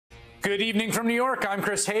Good evening from New York. I'm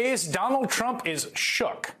Chris Hayes. Donald Trump is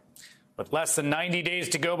shook. With less than 90 days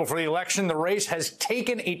to go before the election, the race has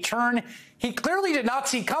taken a turn he clearly did not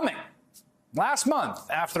see coming. Last month,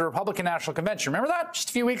 after the Republican National Convention, remember that? Just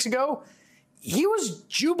a few weeks ago? He was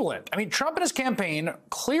jubilant. I mean, Trump and his campaign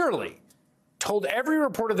clearly told every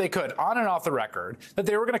reporter they could, on and off the record, that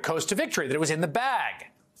they were going to coast to victory, that it was in the bag.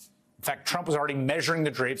 In fact, Trump was already measuring the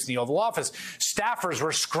drapes in the Oval Office. Staffers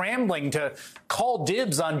were scrambling to call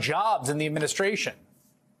dibs on jobs in the administration.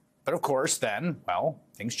 But of course, then, well,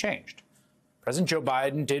 things changed. President Joe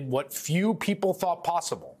Biden did what few people thought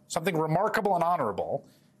possible, something remarkable and honorable,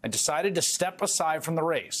 and decided to step aside from the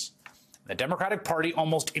race. The Democratic Party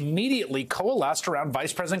almost immediately coalesced around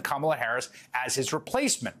Vice President Kamala Harris as his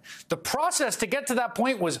replacement. The process to get to that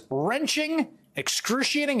point was wrenching,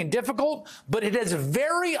 excruciating, and difficult, but it has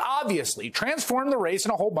very obviously transformed the race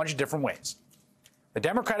in a whole bunch of different ways. The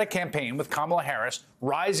Democratic campaign, with Kamala Harris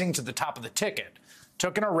rising to the top of the ticket,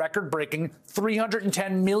 took in a record-breaking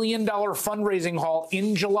 $310 million fundraising haul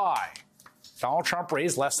in July. Donald Trump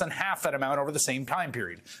raised less than half that amount over the same time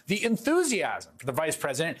period. The enthusiasm for the vice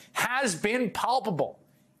president has been palpable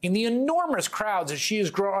in the enormous crowds as she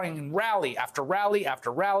is growing in rally after rally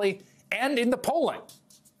after rally, and in the polling.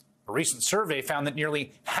 A recent survey found that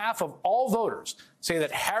nearly half of all voters say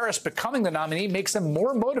that Harris becoming the nominee makes them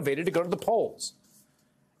more motivated to go to the polls.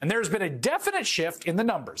 And there's been a definite shift in the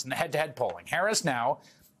numbers in the head-to-head polling. Harris now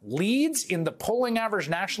leads in the polling average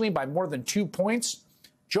nationally by more than 2 points.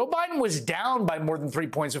 Joe Biden was down by more than 3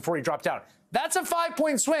 points before he dropped out. That's a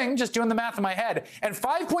 5-point swing, just doing the math in my head. And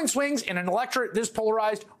 5-point swings in an electorate this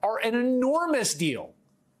polarized are an enormous deal.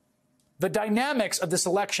 The dynamics of this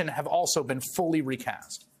election have also been fully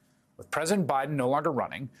recast. With President Biden no longer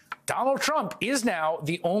running, Donald Trump is now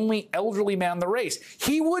the only elderly man in the race.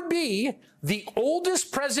 He would be the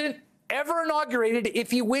oldest president ever inaugurated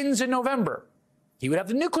if he wins in November. He would have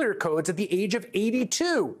the nuclear codes at the age of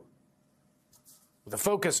 82. With the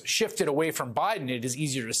focus shifted away from Biden, it is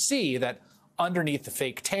easier to see that underneath the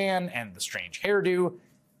fake tan and the strange hairdo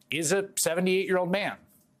is a 78-year-old man,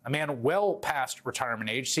 a man well past retirement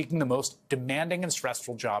age, seeking the most demanding and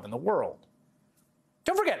stressful job in the world.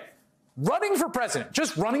 Don't forget, running for president,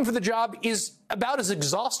 just running for the job, is about as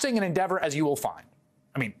exhausting an endeavor as you will find.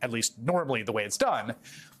 I mean, at least normally the way it's done.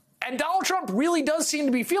 And Donald Trump really does seem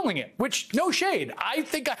to be feeling it, which, no shade, I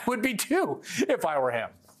think I would be too if I were him.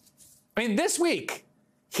 I mean, this week,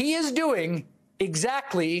 he is doing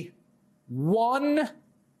exactly one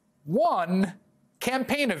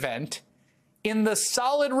campaign event in the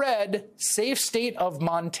solid red, safe state of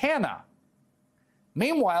Montana.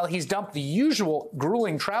 Meanwhile, he's dumped the usual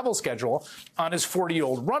grueling travel schedule on his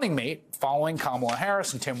 40-year-old running mate, following Kamala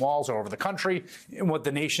Harris and Tim Walz all over the country in what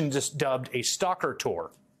the nation just dubbed a stalker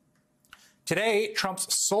tour. Today,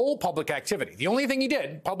 Trump's sole public activity, the only thing he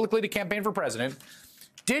did publicly to campaign for president,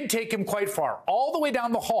 did take him quite far, all the way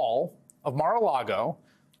down the hall of Mar-a-Lago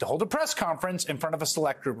to hold a press conference in front of a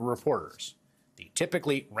select group of reporters. The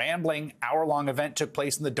typically rambling, hour-long event took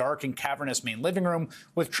place in the dark and cavernous main living room,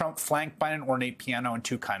 with Trump flanked by an ornate piano and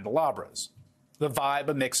 2 candelabras. The vibe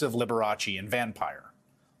a mix of Liberace and vampire.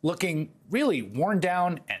 Looking really worn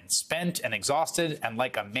down and spent and exhausted, and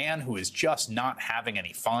like a man who is just not having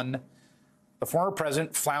any fun, the former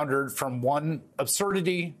president floundered from one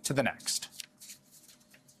absurdity to the next.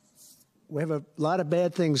 We have a lot of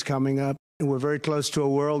bad things coming up. We're very close to a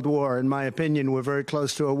world war. In my opinion, we're very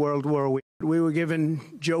close to a world war. We were given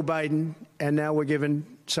Joe Biden, and now we're given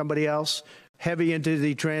somebody else. Heavy into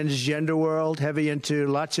the transgender world, heavy into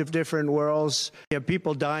lots of different worlds. You have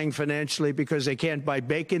people dying financially because they can't buy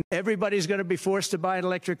bacon. Everybody's going to be forced to buy an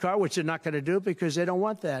electric car, which they're not going to do because they don't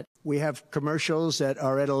want that. We have commercials that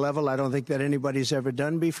are at a level I don't think that anybody's ever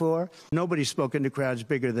done before. Nobody's spoken to crowds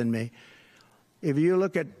bigger than me. If you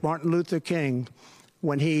look at Martin Luther King,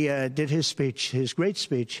 when he did his speech, his great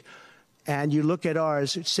speech, and you look at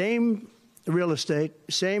ours, same real estate,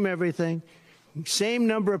 same everything, same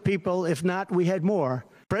number of people, if not, we had more.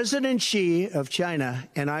 President Xi of China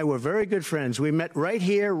and I were very good friends. We met right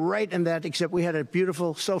here, right in that, except we had a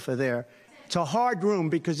beautiful sofa there. It's a hard room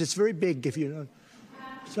because it's very big, if you know.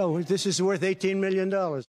 So this is worth $18 million.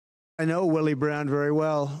 I know Willie Brown very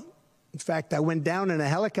well. In fact, I went down in a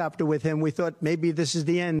helicopter with him. We thought maybe this is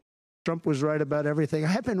the end. Trump was right about everything.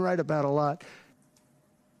 I've been right about a lot.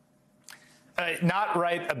 Not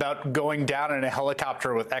right about going down in a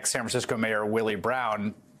helicopter with ex-San Francisco Mayor Willie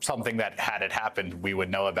Brown, something that, had it happened, we would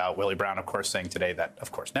know about. Willie Brown, of course, saying today that,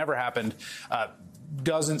 of course, never happened.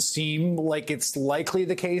 doesn't seem like it's likely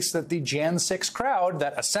the case that the Jan 6 crowd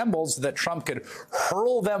that assembles, that Trump could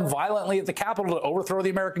hurl them violently at the Capitol to overthrow the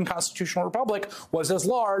American constitutional republic, was as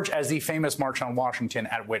large as the famous March on Washington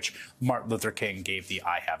at which Martin Luther King gave the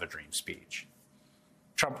I Have a Dream speech.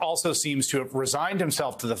 Trump also seems to have resigned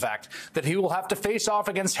himself to the fact that he will have to face off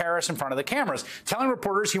against Harris in front of the cameras, telling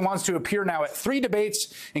reporters he wants to appear now at 3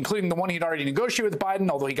 debates, including the one he'd already negotiated with Biden,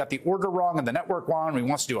 although he got the order wrong and the network one. He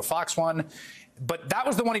wants to do a Fox one. But that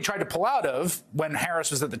was the one he tried to pull out of when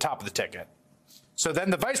Harris was at the top of the ticket. So then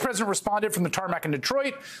the vice president responded from the tarmac in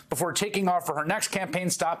Detroit before taking off for her next campaign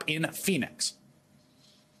stop in Phoenix.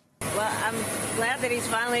 Well, I'm glad that he's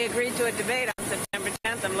finally agreed to a debate on September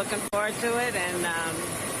 10th. I'm looking forward to it, and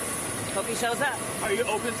hope he shows up. Are you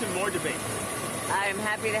open to more debate? I'm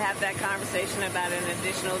happy to have that conversation about an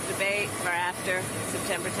additional debate for after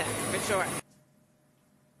September 10th, for sure.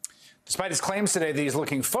 Despite his claims today that he's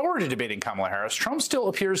looking forward to debating Kamala Harris, Trump still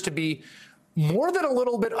appears to be more than a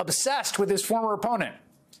little bit obsessed with his former opponent.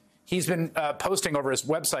 He's been posting over his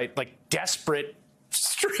website like desperate,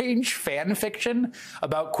 strange fan fiction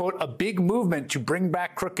about, quote, a big movement to bring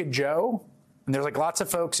back Crooked Joe. And there's like lots of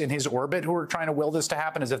folks in his orbit who are trying to will this to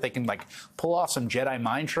happen as if they can like pull off some Jedi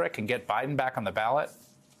mind trick and get Biden back on the ballot.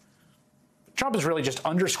 Trump is really just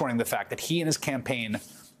underscoring the fact that he and his campaign,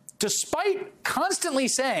 despite constantly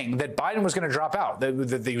saying that Biden was going to drop out,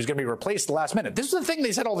 that he was going to be replaced at the last minute. This is the thing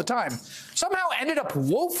they said all the time. Somehow ended up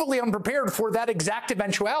woefully unprepared for that exact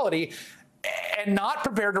eventuality and not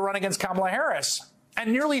prepared to run against Kamala Harris.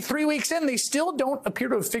 And nearly 3 weeks in, they still don't appear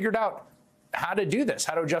to have figured out how to do this,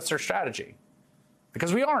 how to adjust their strategy.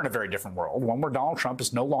 Because we are in a very different world, one where Donald Trump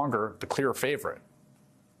is no longer the clear favorite.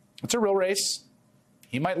 It's a real race.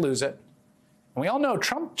 He might lose it. And we all know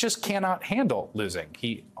Trump just cannot handle losing.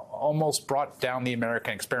 He almost brought down the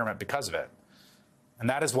American experiment because of it. And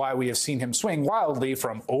that is why we have seen him swing wildly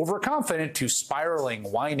from overconfident to spiraling,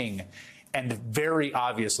 whining, and very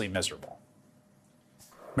obviously miserable.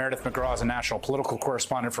 Meredith McGraw is a national political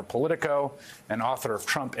correspondent for Politico and author of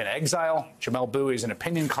Trump in Exile. Jamel Bouie is an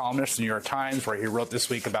opinion columnist for the New York Times, where he wrote this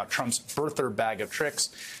week about Trump's birther bag of tricks.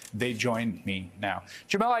 They join me now.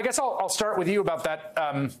 Jamel, I guess I'll start with you about that.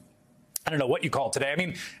 I don't know what you call it today. I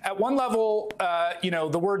mean, at one level,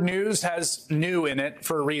 the word news has new in it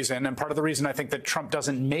for a reason. And part of the reason I think that Trump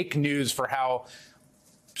doesn't make news for how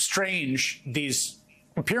strange these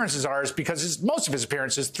appearances are is because most of his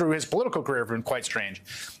appearances through his political career have been quite strange.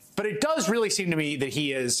 But it does really seem to me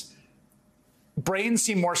that brains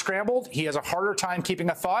seem more scrambled. He has a harder time keeping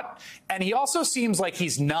a thought. And he also seems like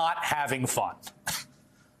he's not having fun.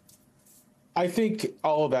 I think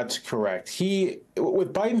all of that's correct.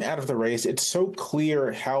 With Biden out of the race, it's so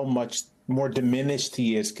clear how much more diminished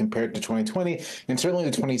he is compared to 2020 and certainly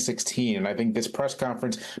to 2016. And I think this press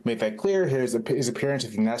conference made that clear. His appearance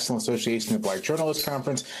at the National Association of Black Journalists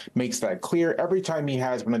Conference makes that clear. Every time he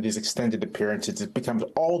has one of these extended appearances, it becomes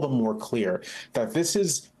all the more clear that this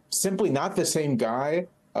is simply not the same guy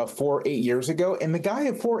 8 years ago. And the guy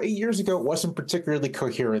of 8 years ago wasn't particularly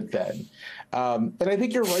coherent then. And I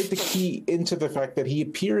think you're right to key into the fact that he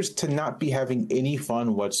appears to not be having any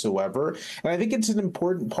fun whatsoever. And I think it's an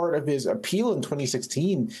important part of his appeal in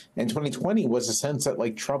 2016 and 2020 was a sense that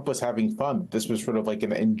like Trump was having fun. This was sort of like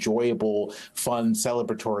an enjoyable, fun,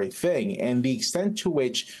 celebratory thing. And the extent to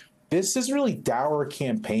which this is really dour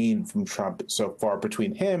campaign from Trump so far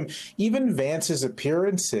between him. Even Vance's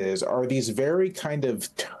appearances are these very kind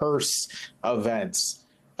of terse events.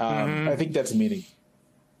 I think that's meaning.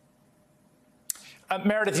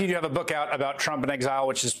 Meredith, you have a book out about Trump in Exile,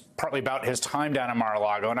 which is partly about his time down in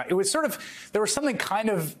Mar-a-Lago. And it was there was something kind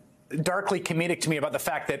of darkly comedic to me about the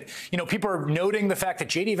fact that, people are noting the fact that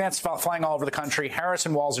J.D. Vance is flying all over the country. Harris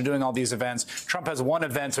and Walz are doing all these events. Trump has one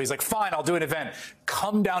event, so he's like, fine, I'll do an event.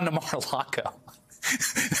 Come down to Mar-a-Lago.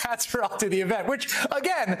 That's where I'll do the event, which,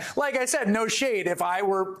 again, like I said, no shade. If I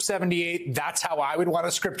were 78, that's how I would want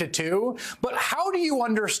to script it too. But how do you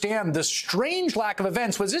understand the strange lack of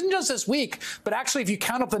events, which isn't just this week, but actually, if you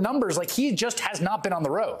count up the numbers, like he just has not been on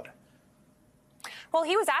the road? Well,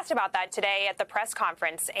 he was asked about that today at the press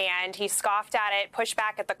conference, and he scoffed at it, pushed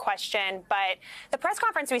back at the question. But the press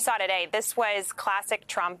conference we saw today, this was classic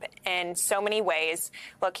Trump in so many ways.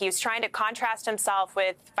 Look, he was trying to contrast himself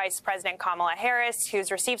with Vice President Kamala Harris,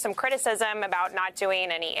 who's received some criticism about not doing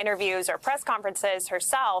any interviews or press conferences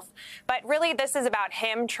herself. But really, this is about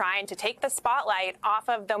him trying to take the spotlight off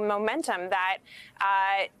of the momentum that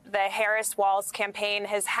the Harris-Walz campaign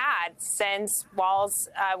has had since Walz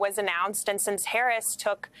was announced and since Harris Harris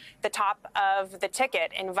took the top of the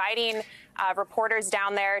ticket, inviting reporters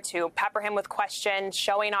down there to pepper him with questions,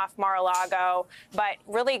 showing off Mar-a-Lago, but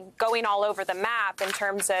really going all over the map in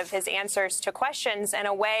terms of his answers to questions in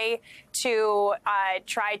a way to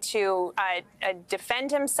try to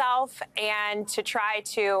defend himself and to try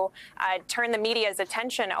to turn the media's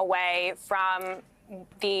attention away from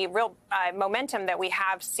the real momentum that we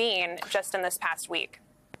have seen just in this past week.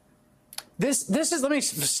 This is, let me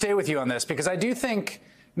stay with you on this, because I do think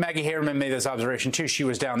Maggie Haberman made this observation too. She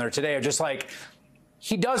was down there today, of just like,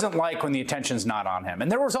 he doesn't like when the attention's not on him.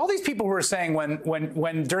 And there was all these people who were saying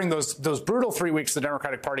when during those brutal 3 weeks of the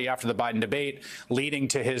Democratic Party after the Biden debate leading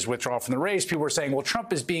to his withdrawal from the race, people were saying, well,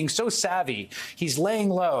 Trump is being so savvy. He's laying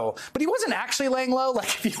low. But he wasn't actually laying low. Like,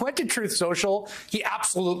 if you went to Truth Social, he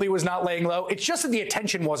absolutely was not laying low. It's just that the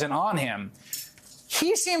attention wasn't on him.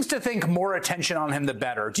 He seems to think more attention on him, the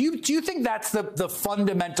better. Do you think that's the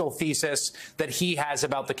fundamental thesis that he has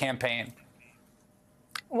about the campaign?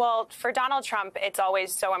 Well, for Donald Trump, it's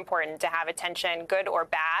always so important to have attention, good or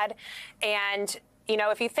bad. And, you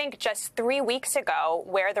know, if you think just 3 weeks ago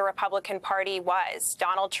where the Republican Party was,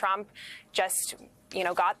 Donald Trump just, you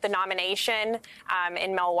know, got the nomination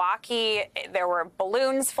in Milwaukee. There were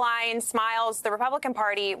balloons flying, smiles. The Republican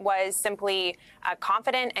Party was simply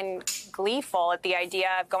confident and gleeful at the idea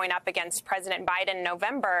of going up against President Biden in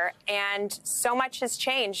November. And so much has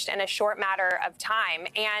changed in a short matter of time.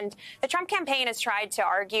 And the Trump campaign has tried to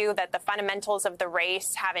argue that the fundamentals of the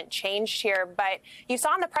race haven't changed here. But you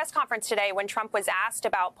saw in the press conference today when Trump was asked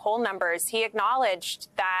about poll numbers, he acknowledged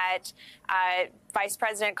that Vice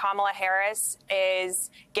President Kamala Harris is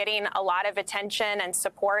getting a lot of attention and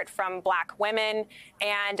support from Black women.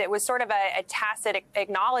 And it was sort of a tacit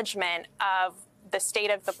acknowledgement of the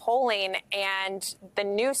state of the polling and the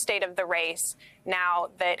new state of the race now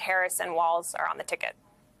that Harris and Walz are on the ticket.